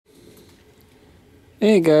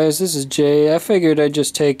Hey guys, this is Jay. I figured I'd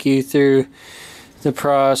just take you through the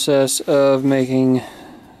process of making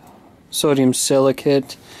sodium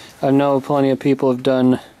silicate. I know plenty of people have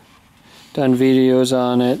done videos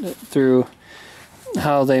on it through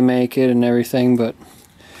how they make it and everything, but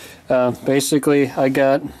basically I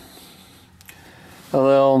got a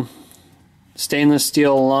little stainless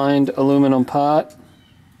steel lined aluminum pot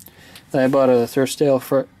that I bought at a thrift sale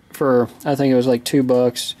for I think it was like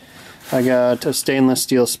 $2. I got a stainless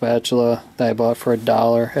steel spatula that I bought for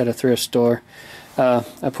 $1 at a thrift store. I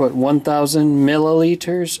put 1,000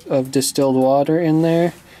 milliliters of distilled water in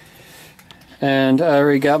there, and I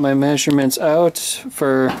already got my measurements out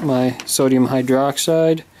for my sodium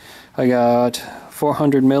hydroxide. I got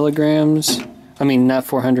 400 milligrams, I mean not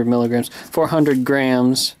 400 milligrams, 400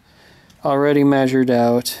 grams already measured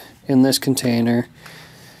out in this container.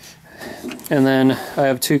 And then I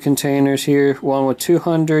have two containers here, one with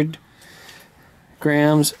 200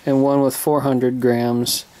 grams and one with 400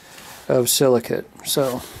 grams of silicate.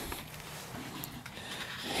 So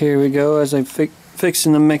here we go. As I'm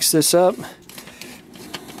fixing to mix this up,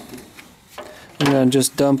 I'm going to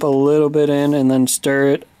just dump a little bit in and then stir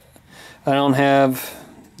it. I don't have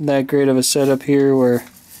that great of a setup here where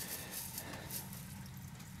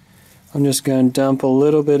I'm just going to dump a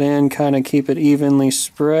little bit in, kind of keep it evenly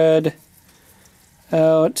spread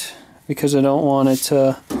out because I don't want it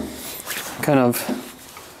to kind of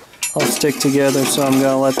all stick together. So I'm going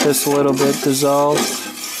to let this a little bit dissolve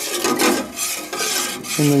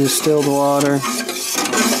in the distilled water.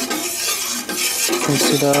 Mix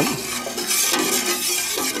it up.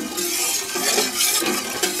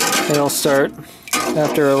 It'll start,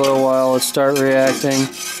 after a little while, it'll start reacting.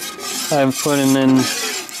 I'm putting in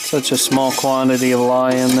such a small quantity of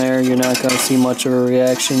lye in there, you're not going to see much of a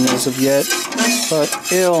reaction as of yet,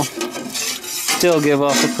 but it'll still give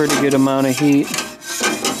off a pretty good amount of heat.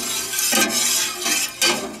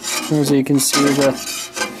 As you can see, the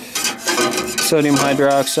sodium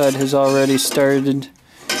hydroxide has already started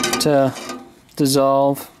to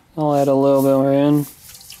dissolve. I'll add a little bit more in.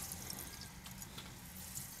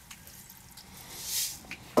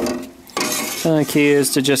 And the key is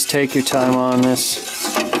to just take your time on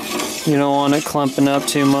this. You don't want it clumping up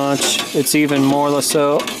too much. It's even more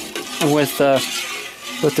so with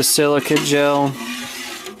the silicate gel,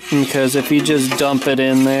 because if you just dump it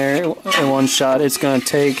in there in one shot, it's going to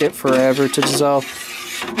take it forever to dissolve.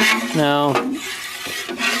 Now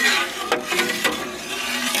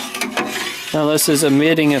this is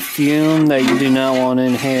emitting a fume that you do not want to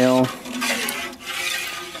inhale.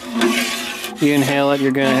 If you inhale it,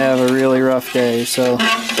 you're going to have a really rough day. So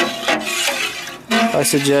I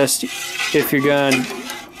suggest if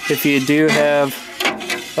you do have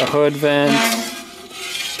a hood vent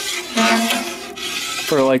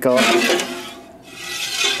for like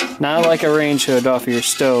not like a range hood off of your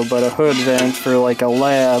stove, but a hood vent for like a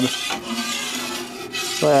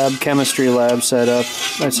chemistry lab setup,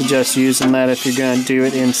 I suggest using that if you're going to do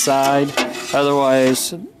it inside.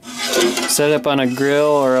 Otherwise, set up on a grill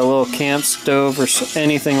or a little camp stove or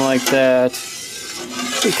anything like that,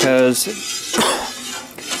 because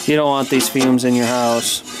you don't want these fumes in your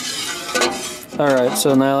house. Alright,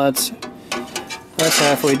 so now that's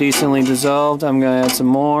halfway decently dissolved. I'm going to add some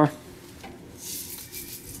more.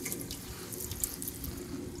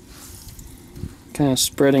 Kind of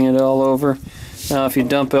spreading it all over. Now if you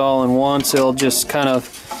dump it all in once, it'll just kind of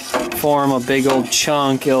form a big old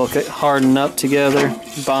chunk. It'll harden up together,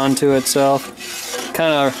 bond to itself.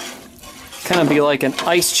 Kind of be like an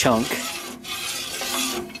ice chunk.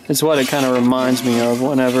 It's what it kind of reminds me of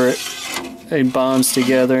whenever it bonds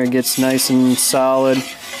together. It gets nice and solid,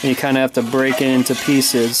 and you kind of have to break it into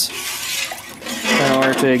pieces in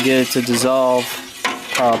order to get it to dissolve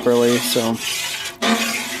properly. So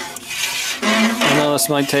I know this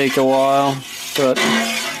might take a while, but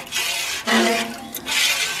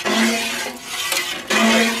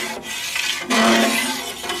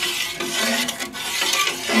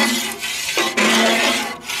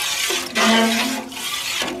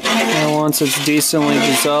once it's decently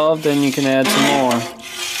dissolved, then you can add some more.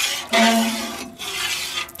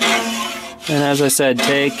 And as I said,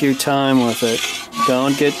 take your time with it.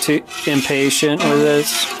 Don't get too impatient with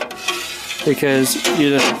this, because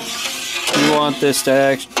you want this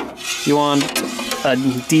to you want a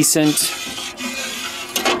decent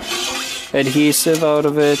adhesive out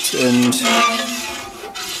of it, and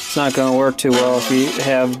it's not going to work too well if you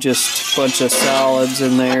have just a bunch of solids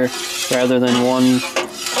in there rather than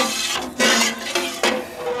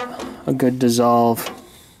a good dissolve.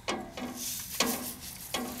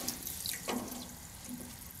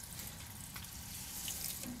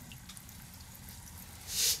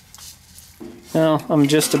 Now I'm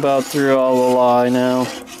just about through all the lye now.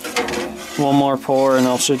 One more pour and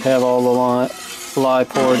I should have all the lye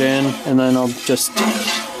poured in, and then I'll just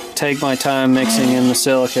take my time mixing in the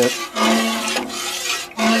silicate.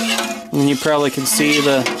 And you probably can see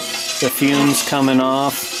the fumes coming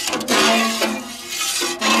off.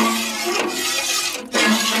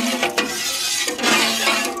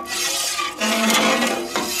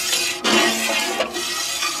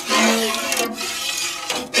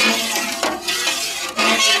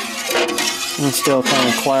 It's still kind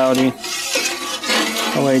of cloudy.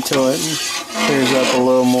 I'll wait till it clears up a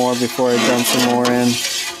little more before I dump some more in.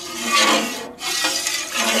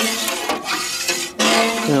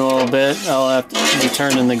 In a little bit, I'll have to be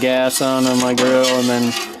turning the gas on my grill and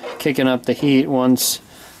then kicking up the heat once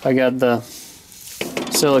I got the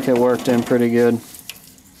silicate worked in pretty good.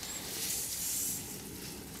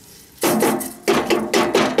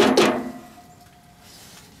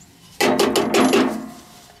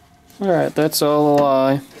 Alright, that's all the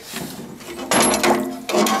lye.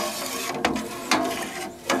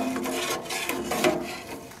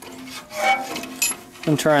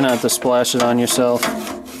 And try not to splash it on yourself.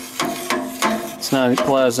 It's not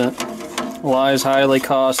pleasant. Lye is highly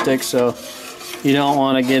caustic, so you don't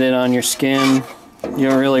want to get it on your skin. You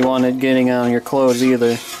don't really want it getting on your clothes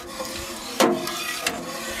either.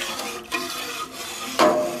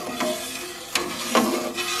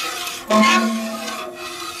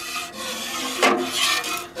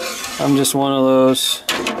 I'm just one of those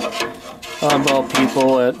oddball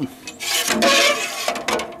people that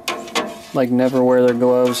like never wear their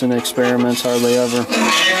gloves in experiments, hardly ever.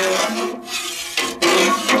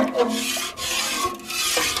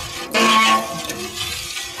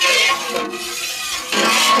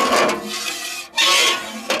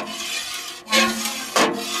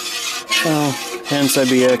 So, hence I'd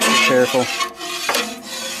be extra careful.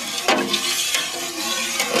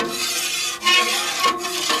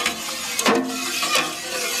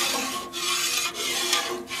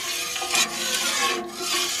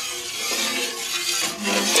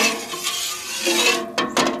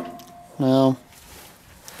 Now,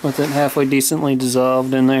 with it halfway decently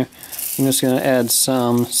dissolved in there, I'm just going to add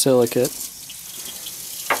some silicate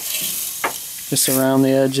just around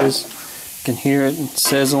the edges. You can hear it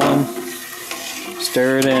sizzling.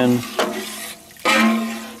 Stir it in.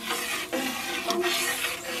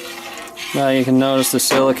 Now you can notice the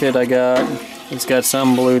silicate I got. It's got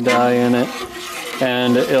some blue dye in it,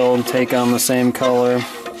 and it'll take on the same color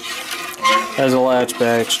as a latch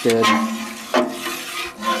batch did.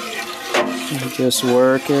 Just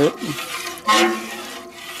work it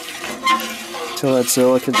until that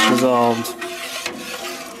silicate's dissolved.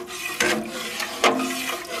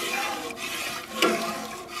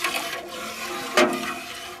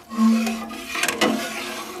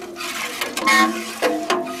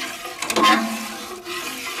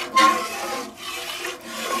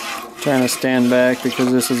 Trying to stand back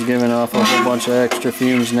because this is giving off a whole bunch of extra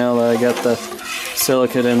fumes now that I got the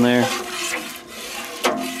silicate in there.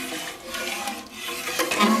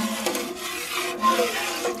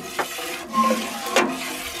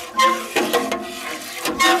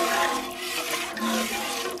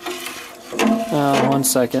 One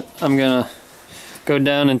second, I'm gonna go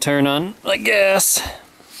down and turn on the gas.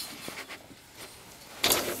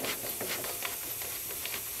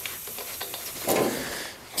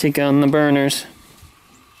 Kick on the burners.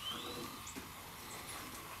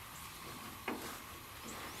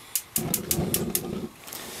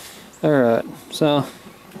 Alright, so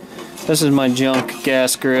this is my junk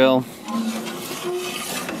gas grill.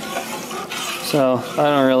 So I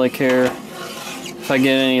don't really care if I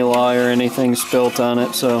get any lye or anything spilt on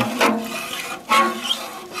it, so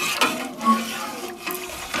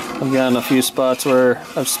I've gotten a few spots where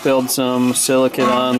I've spilled some silicate on